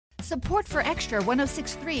Support for Extra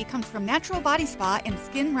 106.3 comes from Natural Body Spa and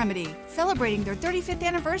Skin Remedy, celebrating their 35th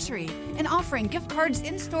anniversary and offering gift cards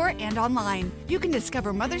in-store and online. You can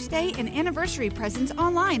discover Mother's Day and anniversary presents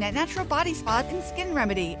online at Natural Body Spa and Skin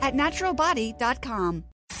Remedy at naturalbody.com.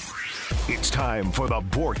 It's time for the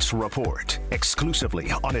Boortz Report,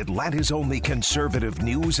 exclusively on Atlanta's only conservative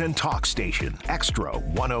news and talk station, Extra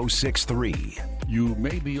 106.3. You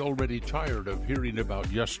may be already tired of hearing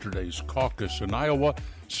about yesterday's caucus in Iowa,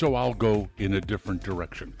 so I'll go in a different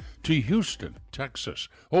direction. To Houston, Texas,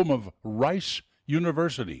 home of Rice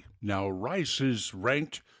University. Now, Rice is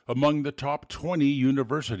ranked among the top 20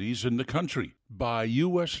 universities in the country by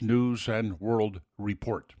U.S. News and World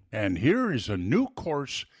Report. And here is a new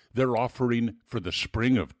course they're offering for the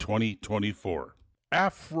spring of 2024.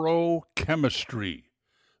 Afro Chemestry,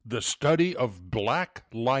 the study of Black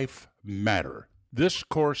Life Matter. This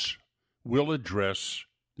course will address,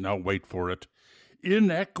 now wait for it,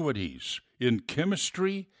 inequities in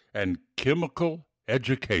chemistry and chemical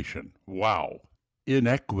education. Wow.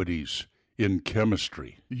 Inequities in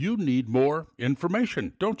chemistry. You need more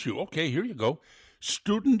information, don't you? Okay, here you go.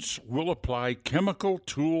 Students will apply chemical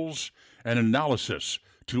tools and analysis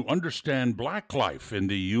to understand Black life in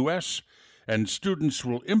the U.S., and students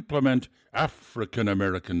will implement African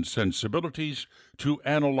American sensibilities to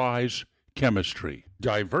analyze chemistry.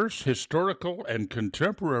 Diverse historical and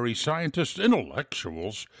contemporary scientists,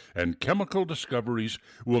 intellectuals, and chemical discoveries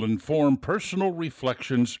will inform personal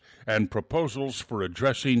reflections and proposals for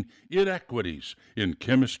addressing inequities in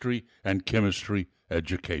chemistry and chemistry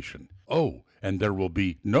education. Oh, and there will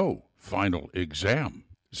be no final exam.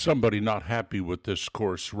 Somebody not happy with this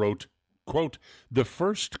course wrote, quote, "The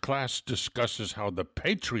first class discusses how the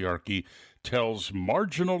patriarchy tells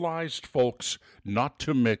marginalized folks not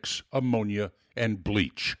to mix ammonia and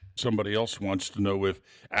bleach." Somebody else wants to know if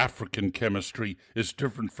African chemistry is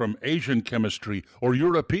different from Asian chemistry or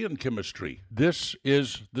European chemistry. This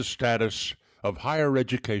is the status of higher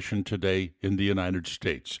education today in the United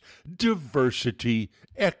States. Diversity,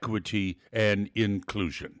 equity, and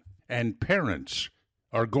inclusion. And parents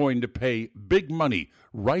are going to pay big money.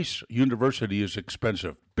 Rice University is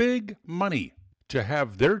expensive. Big money to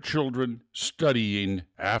have their children studying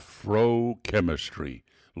Afro chemistry.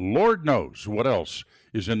 Lord knows what else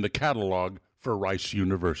is in the catalog for Rice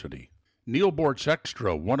University. Neil Boortz,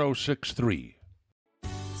 Extra 106.3.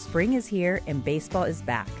 Spring is here and baseball is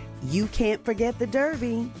back. You can't forget the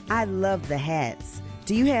Derby. I love the hats.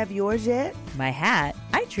 Do you have yours yet? My hat?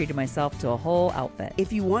 I treated myself to a whole outfit.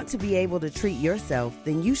 If you want to be able to treat yourself,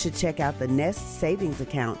 then you should check out the Nest Savings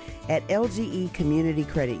Account at LGE Community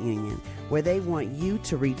Credit Union, where they want you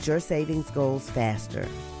to reach your savings goals faster.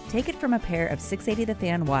 Take it from a pair of 680 The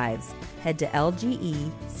Fan wives. Head to lgeccu.org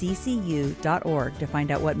to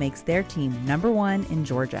find out what makes their team #1 in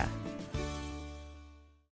Georgia.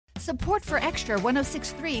 Support for Extra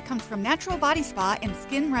 106.3 comes from Natural Body Spa and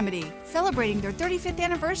Skin Remedy, celebrating their 35th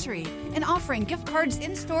anniversary and offering gift cards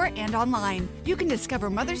in-store and online. You can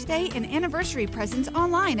discover Mother's Day and anniversary presents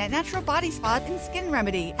online at Natural Body Spa and Skin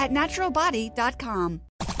Remedy at naturalbody.com.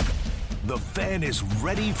 The Fan is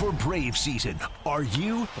ready for Brave season. Are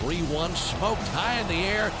you? 3-1 smoked high in the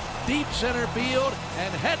air, deep center field,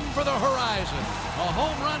 and heading for the horizon. A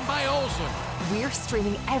home run by Olsen. We're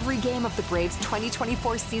streaming every game of the Braves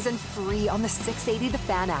 2024 season free on the 680 The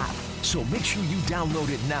Fan app. So make sure you download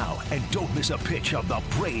it now and don't miss a pitch of the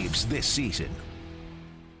Braves this season.